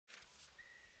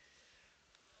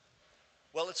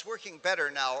Well, it's working better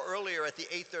now. Earlier at the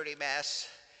 8:30 Mass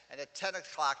and at 10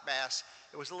 o'clock Mass,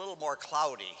 it was a little more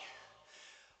cloudy.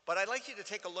 But I'd like you to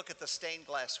take a look at the stained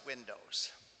glass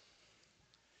windows.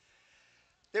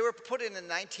 They were put in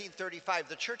 1935.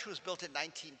 The church was built in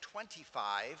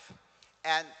 1925.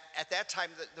 And at that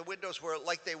time, the windows were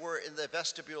like they were in the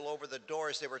vestibule over the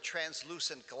doors. They were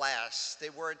translucent glass. They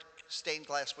weren't stained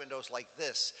glass windows like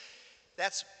this.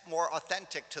 That's more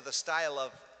authentic to the style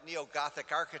of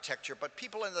neo-Gothic architecture, but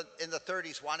people in the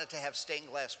 30s wanted to have stained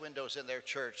glass windows in their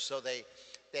church, so they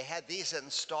had these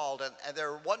installed, and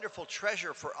they're a wonderful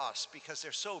treasure for us because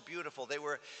they're so beautiful. They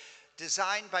were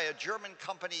designed by a German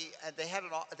company, and they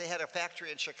had a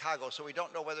factory in Chicago, so we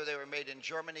don't know whether they were made in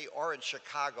Germany or in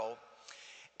Chicago.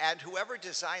 And whoever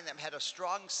designed them had a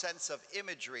strong sense of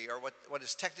imagery, or what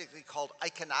is technically called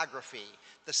iconography,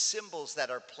 the symbols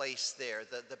that are placed there,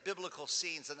 the biblical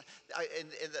scenes. And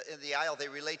in the aisle, they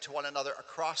relate to one another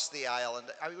across the aisle.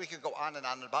 And I mean, we could go on and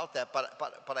on about that,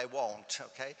 but I won't,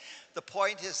 okay? The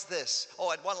point is this. Oh,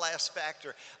 and one last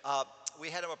factor. We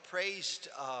had them appraised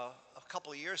a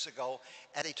couple of years ago,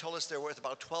 and they told us they're worth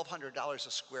about $1,200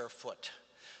 a square foot.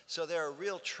 So they're a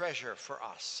real treasure for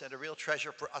us, and a real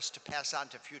treasure for us to pass on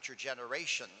to future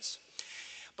generations.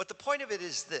 But the point of it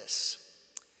is this,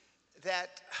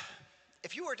 that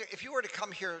if you were to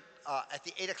come here at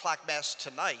the 8 o'clock Mass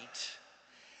tonight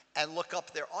and look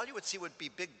up there, all you would see would be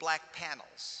big black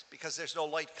panels because there's no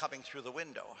light coming through the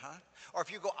window, huh? Or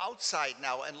if you go outside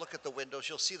now and look at the windows,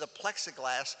 you'll see the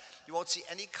plexiglass. You won't see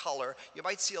any color. You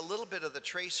might see a little bit of the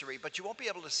tracery, but you won't be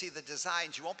able to see the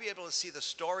designs. You won't be able to see the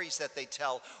stories that they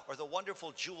tell or the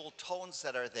wonderful jewel tones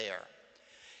that are there.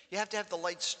 You have to have the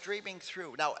light streaming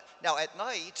through. Now at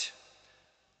night,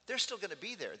 they're still going to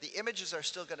be there. The images are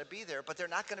still going to be there, but they're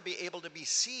not going to be able to be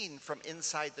seen from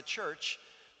inside the church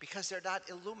because they're not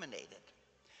illuminated.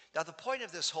 Now, the point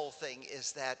of this whole thing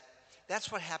is that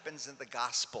that's what happens in the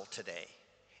gospel today,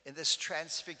 in this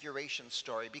transfiguration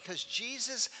story, because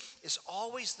Jesus is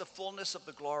always the fullness of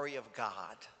the glory of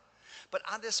God. But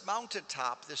on this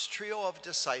mountaintop, this trio of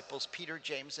disciples, Peter,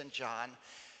 James, and John,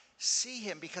 see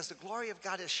him because the glory of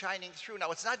God is shining through.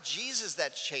 Now, it's not Jesus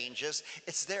that changes,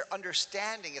 it's their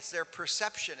understanding, it's their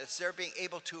perception, it's their being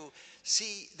able to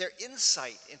see, their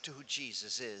insight into who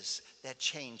Jesus is that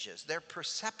changes, their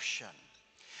perception.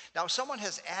 Now, someone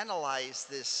has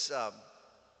analyzed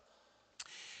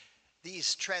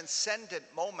these transcendent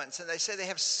moments, and they say they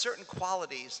have certain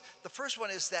qualities. The first one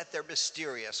is that they're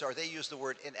mysterious, or they use the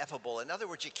word ineffable. In other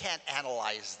words, you can't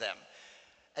analyze them.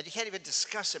 And you can't even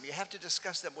discuss them. You have to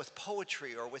discuss them with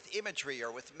poetry or with imagery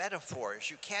or with metaphors.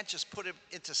 You can't just put them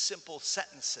into simple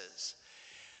sentences.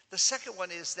 The second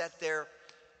one is that they're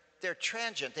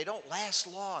transient. They don't last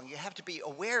long. You have to be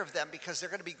aware of them because they're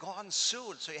going to be gone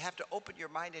soon. So you have to open your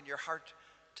mind and your heart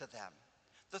to them.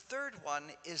 The third one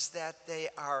is that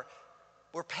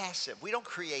we're passive. We don't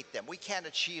create them. We can't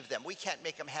achieve them. We can't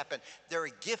make them happen. They're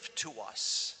a gift to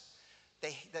us.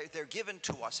 They're given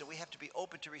to us, and we have to be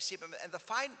open to receive them. And the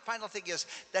final thing is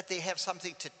that they have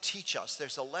something to teach us.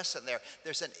 There's a lesson there.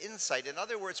 There's an insight. In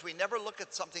other words, we never look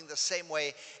at something the same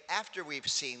way after we've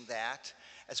seen that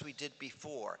as we did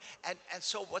before. And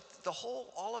so what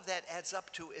all of that adds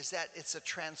up to is that it's a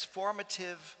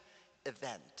transformative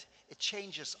event. It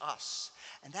changes us.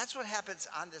 And that's what happens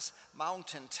on this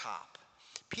mountaintop.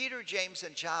 Peter, James,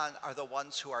 and John are the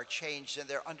ones who are changed in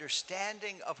their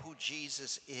understanding of who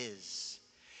Jesus is.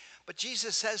 But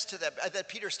Jesus says to them, that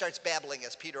Peter starts babbling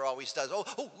as Peter always does.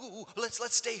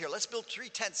 Let's stay here. Let's build 3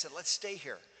 tents and let's stay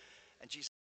here. And Jesus,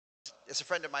 as a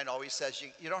friend of mine always says,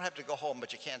 you don't have to go home,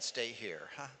 but you can't stay here,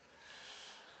 huh?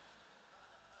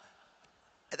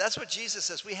 And that's what Jesus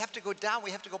says. We have to go down.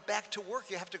 We have to go back to work.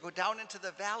 You have to go down into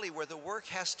the valley where the work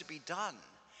has to be done.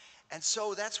 And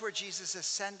so that's where Jesus is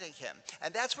sending him.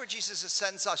 And that's where Jesus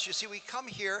sends us. You see, we come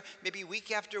here maybe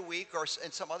week after week, or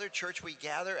in some other church we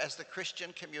gather as the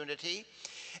Christian community.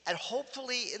 And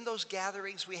hopefully in those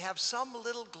gatherings we have some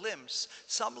little glimpse,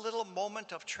 some little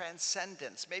moment of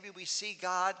transcendence. Maybe we see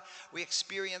God, we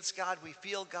experience God, we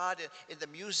feel God in the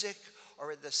music,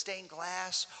 or in the stained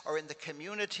glass, or in the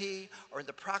community, or in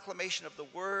the proclamation of the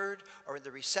word, or in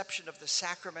the reception of the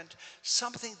sacrament,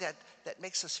 something that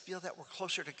makes us feel that we're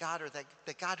closer to God, or that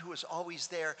God who is always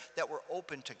there, that we're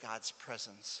open to God's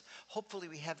presence. Hopefully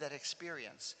we have that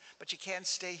experience. But you can't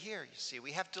stay here, you see.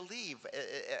 We have to leave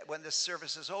when this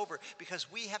service is over,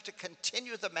 because we have to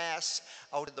continue the Mass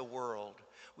out in the world.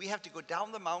 We have to go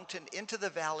down the mountain into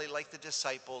the valley like the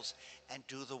disciples and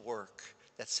do the work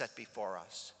that's set before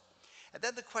us. And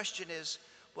then the question is,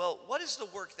 well, what is the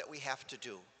work that we have to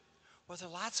do? Well, there's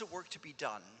lots of work to be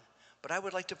done, but I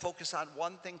would like to focus on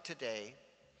one thing today,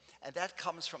 And that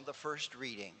comes from the first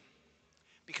reading,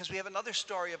 because we have another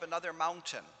story of another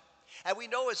mountain. And we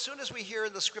know as soon as we hear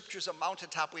in the scriptures a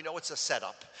mountaintop, we know it's a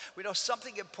setup. We know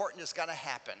something important is going to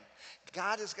happen.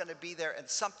 God is going to be there, and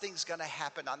something's going to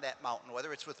happen on that mountain,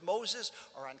 whether it's with Moses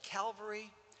or on Calvary.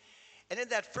 And in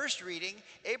that first reading,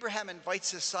 Abraham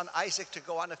invites his son Isaac to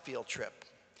go on a field trip.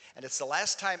 And it's the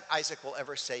last time Isaac will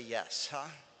ever say yes, huh?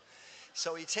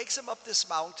 So he takes him up this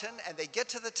mountain, and they get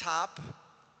to the top,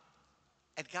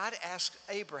 and God asks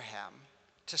Abraham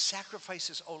to sacrifice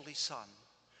his only son,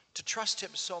 to trust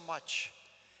him so much.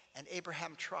 And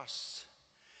Abraham trusts.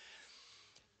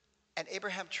 And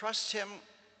Abraham trusts him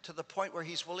to the point where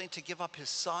he's willing to give up his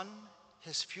son,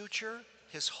 his future,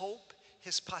 his hope,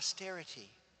 his posterity.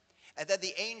 And then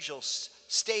the angel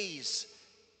stays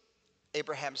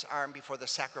Abraham's arm before the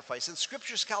sacrifice. And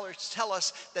scripture scholars tell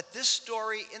us that this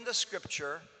story in the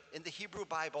scripture, in the Hebrew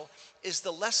Bible, is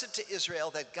the lesson to Israel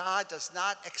that God does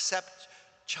not accept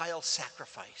child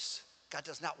sacrifice. God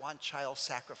does not want child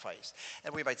sacrifice.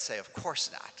 And we might say, of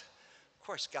course not. Of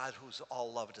course, God, who's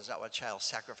all love, does not want child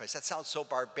sacrifice. That sounds so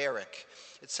barbaric.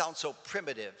 It sounds so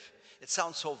primitive. It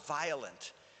sounds so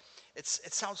violent. It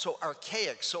sounds so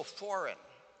archaic, so foreign.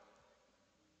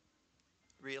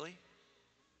 Really?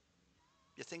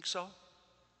 You think so?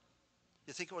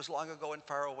 You think it was long ago and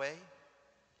far away?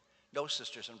 No,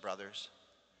 sisters and brothers.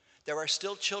 There are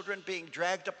still children being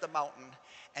dragged up the mountain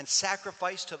and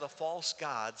sacrificed to the false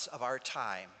gods of our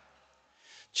time.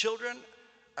 Children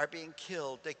are being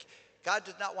killed. God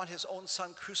did not want his own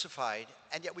son crucified,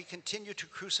 and yet we continue to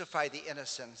crucify the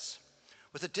innocents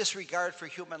with a disregard for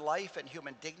human life and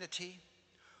human dignity,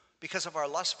 because of our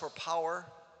lust for power,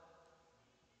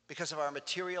 because of our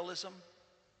materialism,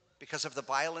 because of the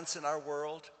violence in our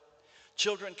world.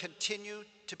 Children continue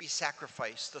to be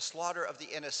sacrificed, the slaughter of the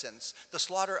innocents, the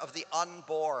slaughter of the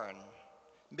unborn,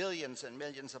 millions and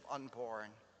millions of unborn,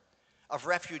 of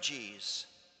refugees,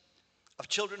 of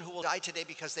children who will die today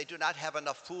because they do not have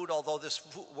enough food, although this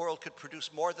world could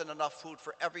produce more than enough food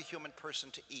for every human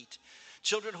person to eat.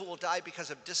 Children who will die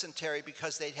because of dysentery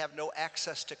because they have no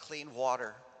access to clean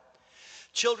water.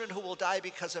 Children who will die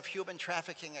because of human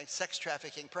trafficking and sex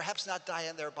trafficking, perhaps not die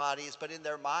in their bodies, but in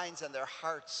their minds and their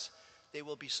hearts, they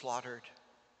will be slaughtered.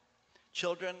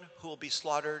 Children who will be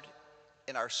slaughtered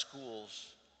in our schools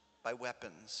by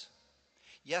weapons.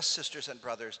 Yes, sisters and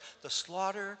brothers, the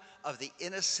slaughter of the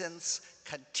innocents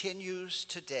continues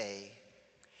today.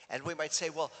 And we might say,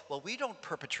 well, we don't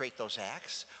perpetrate those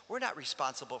acts. We're not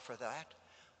responsible for that.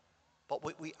 But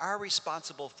what we are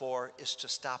responsible for is to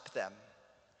stop them.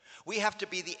 We have to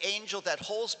be the angel that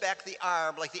holds back the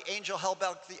arm, like the angel held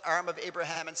back the arm of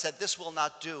Abraham and said, this will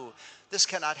not do. This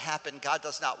cannot happen. God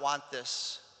does not want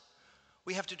this.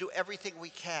 We have to do everything we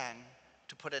can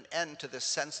to put an end to this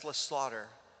senseless slaughter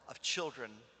of children,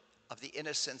 of the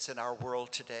innocents in our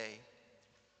world today.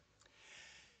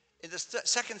 In the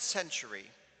second century,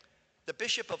 the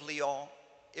Bishop of Lyon,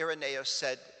 Irenaeus,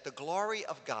 said, the glory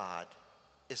of God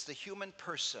is the human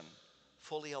person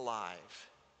fully alive.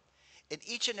 In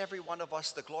each and every one of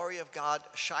us, the glory of God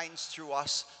shines through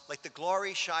us like the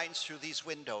glory shines through these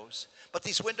windows. But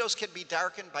these windows can be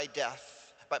darkened by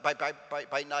death,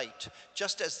 by night,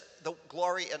 just as the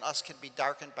glory in us can be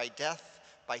darkened by death,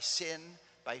 by sin,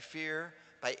 by fear,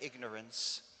 by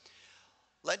ignorance.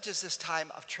 Lent is this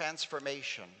time of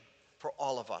transformation for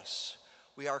all of us.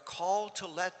 We are called to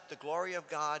let the glory of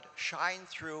God shine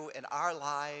through in our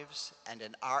lives and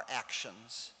in our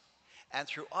actions. And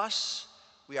through us,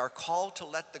 we are called to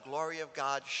let the glory of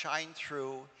God shine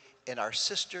through in our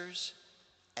sisters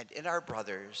and in our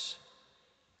brothers,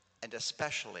 and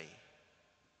especially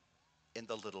in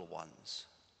the little ones.